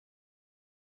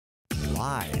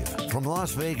Live from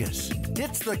Las Vegas,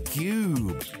 it's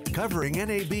theCUBE, covering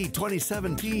NAB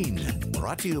 2017.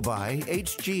 Brought to you by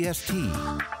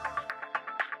HGST.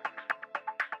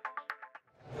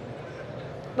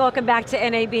 Welcome back to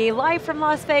NAB, live from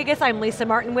Las Vegas. I'm Lisa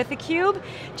Martin with theCUBE.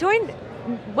 Join me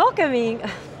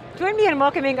in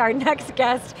welcoming our next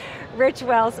guest, Rich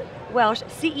Welsh,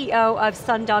 CEO of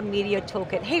Sundog Media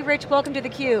Toolkit. Hey Rich, welcome to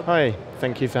theCUBE. Hi,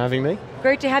 thank you for having me.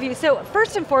 Great to have you. So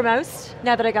first and foremost,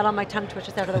 now that I got all my tongue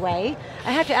twitches out of the way,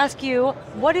 I have to ask you,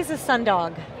 what is a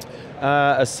Sundog?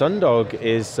 A Sundog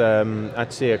is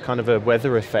actually a kind of a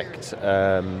weather effect.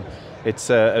 It's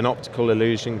an optical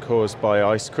illusion caused by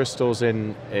ice crystals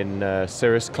in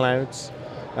cirrus clouds.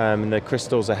 And the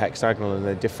crystals are hexagonal and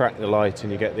they diffract the light,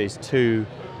 and you get these two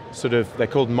they're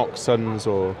called mock suns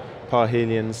or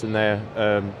parhelions, and they're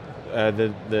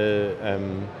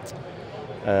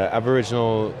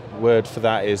Aboriginal word for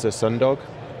that is a sundog,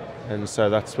 and so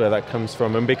that's where that comes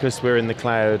from. And because we're in the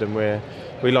cloud and we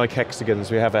like hexagons,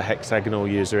 we have a hexagonal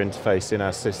user interface in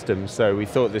our system, so we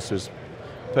thought this was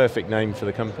a perfect name for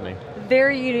the company.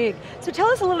 Very unique. So tell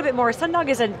us a little bit more. Sundog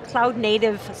is a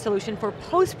cloud-native solution for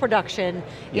post-production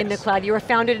in the cloud. You were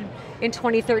founded in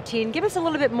 2013. Give us a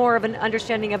little bit more of an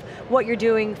understanding of what you're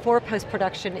doing for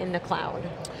post-production in the cloud.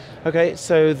 Okay,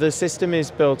 so the system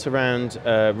is built around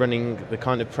running the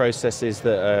kind of processes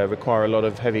that require a lot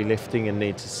of heavy lifting and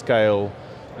need to scale,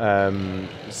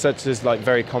 such as like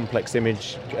very complex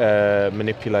image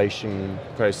manipulation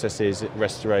processes,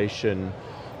 restoration,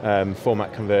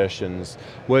 format conversions,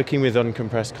 working with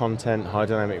uncompressed content, high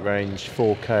dynamic range,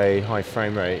 4K, high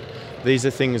frame rate. These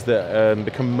are things that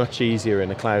become much easier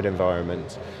in a cloud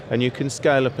environment. And you can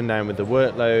scale up and down with the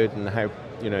workload and how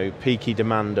peaky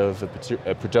demand of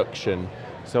a production.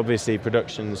 So obviously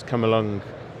productions come along,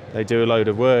 they do a load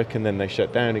of work and then they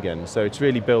shut down again. So it's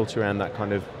really built around that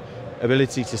kind of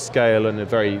ability to scale in a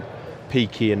very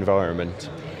peaky environment.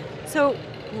 So,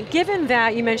 given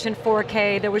that you mentioned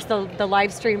 4K, there was the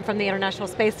live stream from the International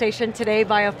Space Station today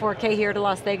via 4K here to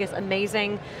Las Vegas,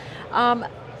 amazing.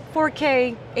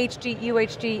 4K, HD,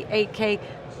 UHD, 8K,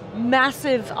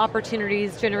 massive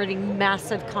opportunities generating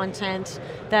massive content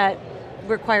that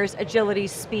requires agility,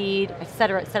 speed, et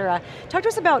cetera, et cetera. Talk to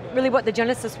us about really what the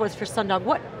genesis was for Sundog.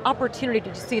 What opportunity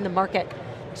did you see in the market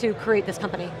to create this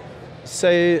company?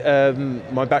 So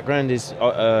my background is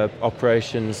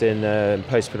operations in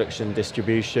post-production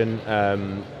distribution.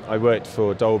 I worked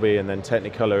for Dolby and then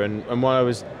Technicolor, and while I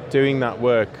was doing that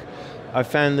work, I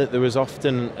found that there was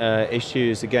often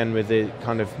issues again with the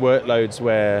kind of workloads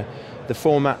where the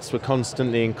formats were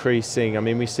constantly increasing. I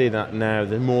mean, we see that now,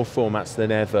 there are more formats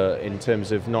than ever in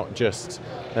terms of not just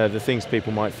the things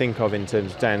people might think of in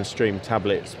terms of downstream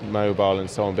tablets, mobile and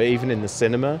so on, but even in the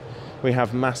cinema. We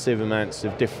have massive amounts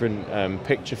of different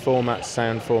picture formats,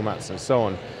 sound formats and so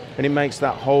on. And it makes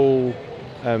that whole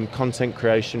content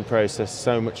creation process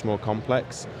so much more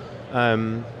complex.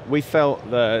 We felt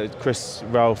that Chris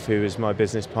Ralph, who is my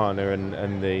business partner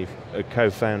and the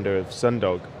co-founder of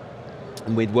Sundog,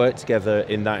 and we'd worked together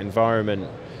in that environment,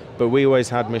 but we always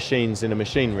had machines in a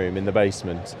machine room in the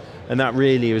basement. And that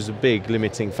really was a big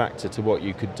limiting factor to what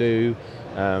you could do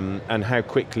and how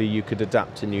quickly you could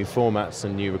adapt to new formats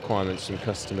and new requirements from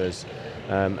customers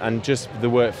and just the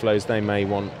workflows they may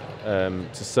want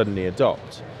to suddenly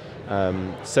adopt.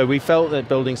 So we felt that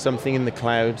building something in the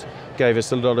cloud gave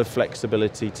us a lot of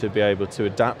flexibility to be able to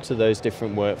adapt to those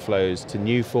different workflows, to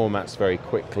new formats very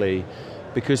quickly,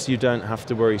 because you don't have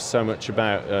to worry so much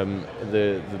about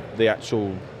the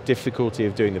actual difficulty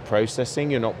of doing the processing.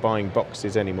 You're not buying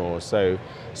boxes anymore, so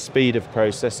speed of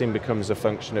processing becomes a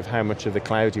function of how much of the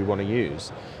cloud you want to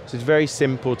use. So it's very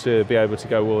simple to be able to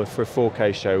go, well, for a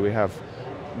 4K show we have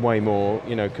way more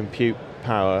compute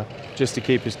power just to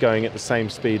keep us going at the same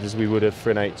speed as we would have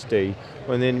for an HD.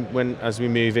 And then as we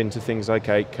move into things like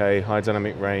 8K, high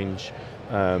dynamic range,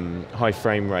 high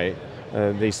frame rate,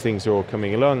 these things are all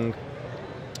coming along.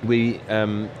 We,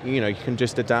 you can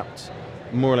just adapt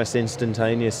more or less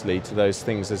instantaneously to those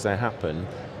things as they happen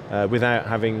without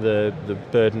having the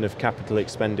burden of capital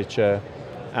expenditure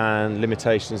and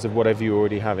limitations of whatever you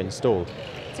already have installed.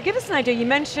 So give us an idea, you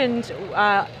mentioned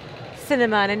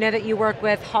cinema, and I know that you work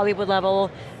with Hollywood level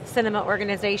cinema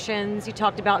organizations. You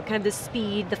talked about kind of the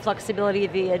speed, the flexibility,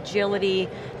 the agility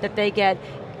that they get.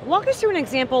 Walk us through an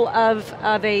example of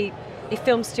a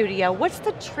film studio. What's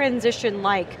the transition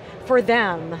like for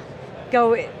them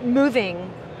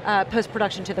moving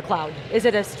post-production to the cloud? Is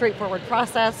it a straightforward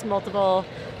process, multiple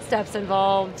steps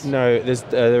involved? No,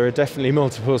 there are definitely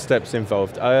multiple steps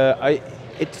involved. I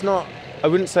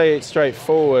wouldn't say it's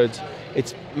straightforward.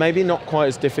 It's maybe not quite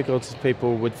as difficult as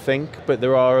people would think, but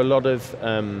there are a lot of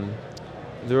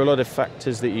there are a lot of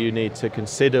factors that you need to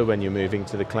consider when you're moving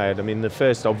to the cloud. I mean, the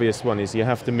first obvious one is you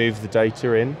have to move the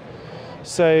data in.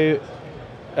 So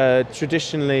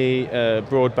traditionally,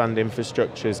 broadband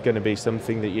infrastructure is going to be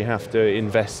something that you have to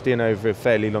invest in over a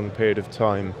fairly long period of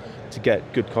time to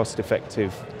get good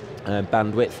cost-effective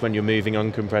bandwidth when you're moving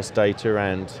uncompressed data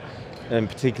around, and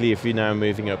particularly if you're now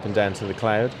moving up and down to the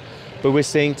cloud. But we're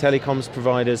seeing telecoms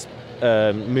providers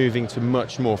moving to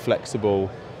much more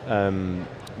flexible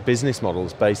business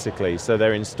models, basically. So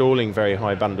they're installing very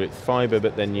high bandwidth fiber,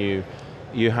 but then you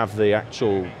have the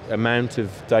actual amount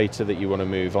of data that you want to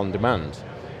move on demand.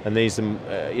 And these,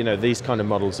 these kind of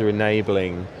models are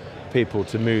enabling people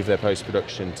to move their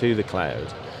post-production to the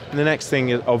cloud. And the next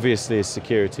thing, obviously, is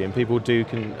security, and people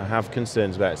have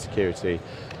concerns about security.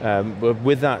 But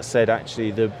with that said,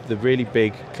 actually, the really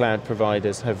big cloud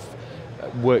providers have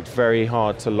worked very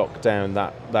hard to lock down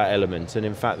that element, and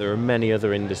in fact there are many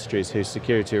other industries whose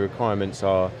security requirements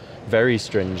are very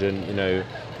stringent,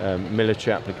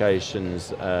 military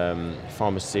applications,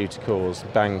 pharmaceuticals,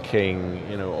 banking,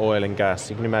 oil and gas.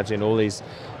 You can imagine all these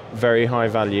very high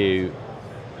value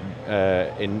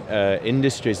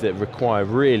industries that require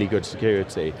really good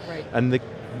security. Right. And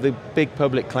the big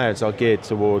public clouds are geared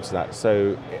towards that,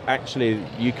 so actually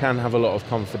you can have a lot of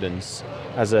confidence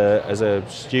as a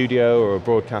studio or a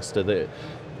broadcaster that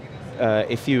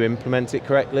if you implement it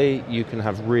correctly, you can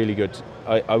have really good,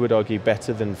 I would argue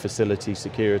better than facility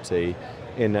security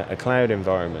in a cloud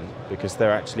environment, because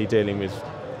they're actually dealing with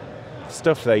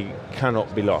stuff they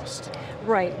cannot be lost.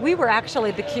 Right, we were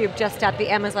actually theCUBE just at the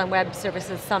Amazon Web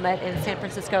Services Summit in San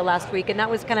Francisco last week, and that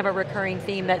was kind of a recurring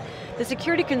theme, that the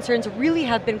security concerns really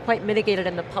have been quite mitigated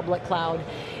in the public cloud.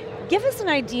 Give us an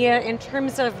idea in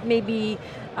terms of maybe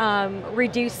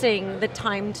reducing the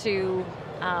time to,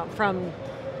 from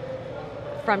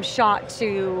shot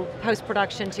to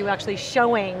post-production to actually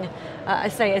showing,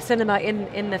 say, a cinema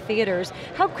in the theaters.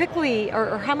 How quickly,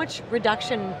 or how much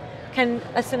reduction can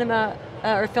a cinema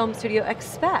or film studio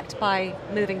expect by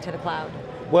moving to the cloud?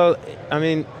 Well, I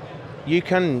mean, you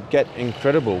can get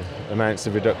incredible amounts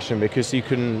of reduction, because you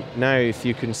can now, if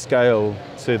you can scale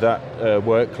to that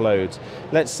workload,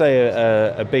 let's say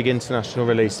a big international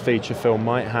release feature film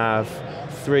might have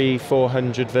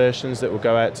 300-400 versions that will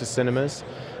go out to cinemas.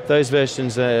 Those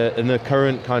versions in the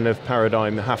current kind of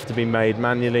paradigm have to be made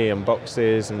manually in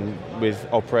boxes and with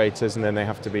operators, and then they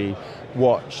have to be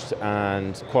watched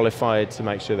and qualified to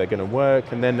make sure they're going to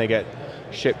work, and then they get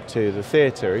shipped to the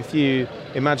theatre. If you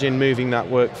imagine moving that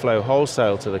workflow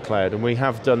wholesale to the cloud, and we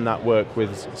have done that work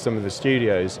with some of the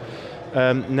studios,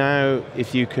 now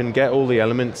if you can get all the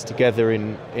elements together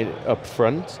up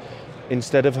front,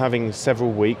 instead of having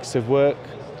several weeks of work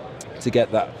to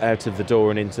get that out of the door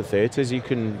and into theatres, you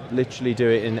can literally do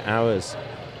it in hours.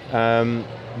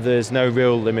 There's no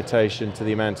real limitation to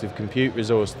the amount of compute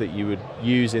resource that you would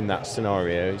use in that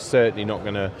scenario. It's certainly not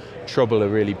going to trouble a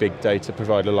really big data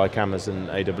provider like Amazon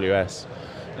AWS.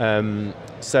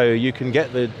 So you can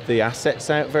get the assets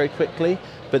out very quickly,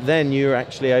 but then you're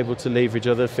actually able to leverage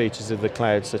other features of the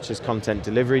cloud, such as content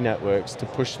delivery networks, to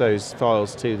push those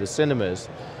files to the cinemas.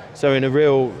 So in a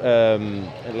real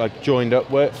like joined up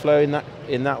workflow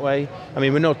in that way. I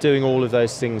mean, we're not doing all of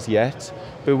those things yet,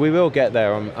 but we will get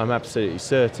there, I'm absolutely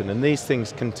certain. And these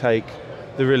things can take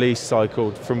the release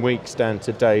cycle from weeks down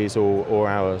to days or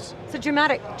hours. So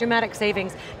dramatic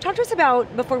savings. Talk to us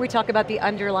about, before we talk about the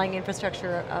underlying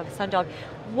infrastructure of Sundog,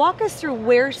 walk us through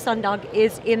where Sundog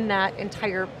is in that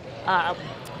entire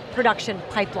production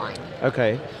pipeline.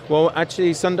 Okay, well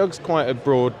actually Sundog's quite a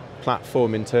broad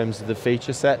platform in terms of the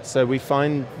feature set, so we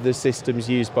find the systems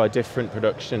used by different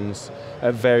productions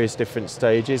at various different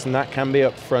stages, and that can be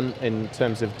up front in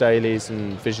terms of dailies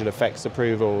and visual effects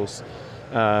approvals.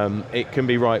 It can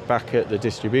be right back at the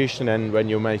distribution end when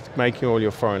you're making all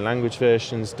your foreign language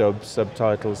versions, dubs,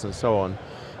 subtitles and so on.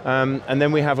 And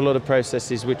then we have a lot of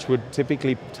processes which would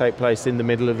typically take place in the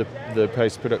middle of the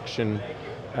post-production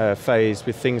phase,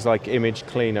 with things like image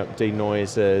cleanup,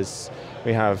 denoisers.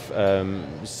 We have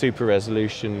super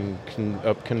resolution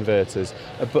up converters,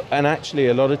 and actually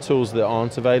a lot of tools that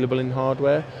aren't available in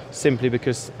hardware, simply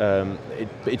because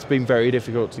it's been very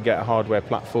difficult to get a hardware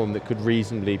platform that could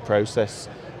reasonably process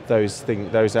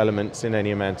those elements in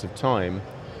any amount of time.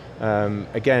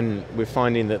 Again, we're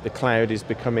finding that the cloud is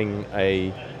becoming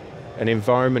an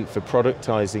environment for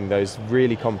productizing those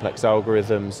really complex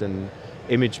algorithms and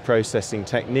image processing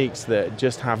techniques that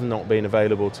just have not been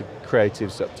available to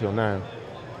creatives up till now.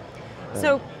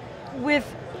 So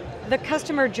with the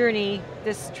customer journey,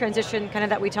 this transition kind of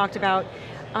that we talked about,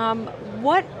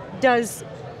 what does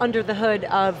under the hood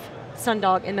of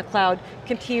Sundog in the cloud,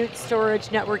 compute, storage,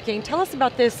 networking, tell us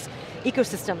about this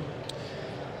ecosystem?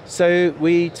 So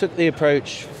we took the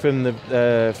approach from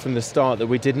the start that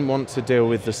we didn't want to deal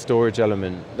with the storage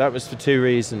element. That was for two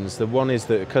reasons. The one is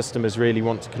that customers really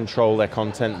want to control their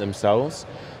content themselves.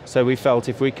 So we felt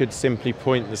if we could simply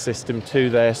point the system to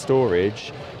their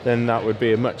storage, then that would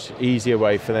be a much easier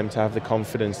way for them to have the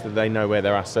confidence that they know where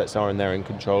their assets are and they're in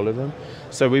control of them.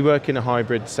 So we work in a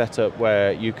hybrid setup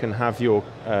where you can have your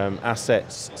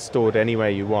assets stored anywhere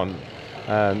you want.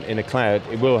 In a cloud.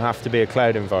 It will have to be a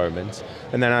cloud environment,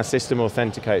 and then our system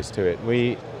authenticates to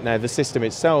it. Now the system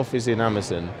itself is in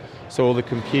Amazon, so all the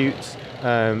compute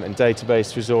and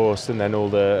database resource, and then all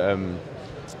the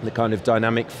kind of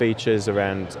dynamic features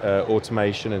around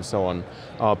automation and so on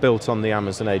are built on the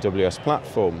Amazon AWS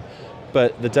platform.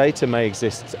 But the data may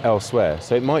exist elsewhere.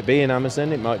 So it might be in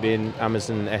Amazon, it might be in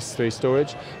Amazon S3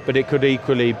 storage, but it could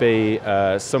equally be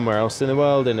somewhere else in the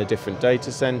world in a different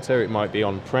data center. It might be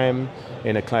on-prem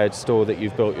in a cloud store that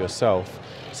you've built yourself.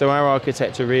 So our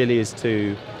architecture really is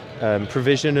to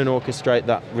provision and orchestrate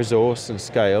that resource and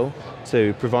scale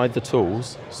to provide the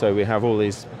tools. So we have all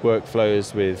these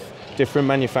workflows with different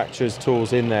manufacturers'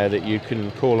 tools in there that you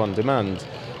can call on demand.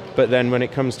 But then when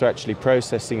it comes to actually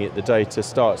processing it, the data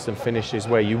starts and finishes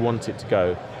where you want it to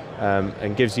go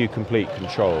and gives you complete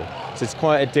control. So it's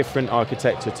quite a different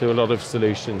architecture to a lot of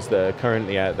solutions that are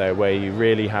currently out there where you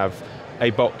really have a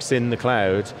box in the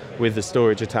cloud with the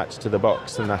storage attached to the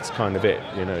box, and that's kind of it.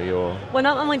 You know, well,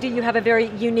 not only do you have a very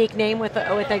unique name with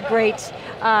a great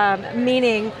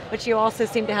meaning, but you also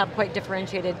seem to have quite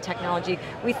differentiated technology.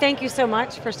 We thank you so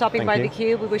much for stopping by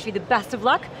theCUBE. We wish you the best of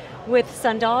luck with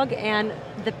Sundog, and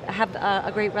have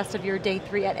a great rest of your day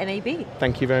 3 at NAB.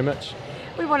 Thank you very much.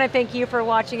 We want to thank you for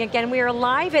watching. Again, we are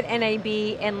live at NAB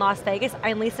in Las Vegas.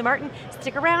 I'm Lisa Martin.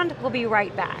 Stick around, we'll be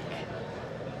right back.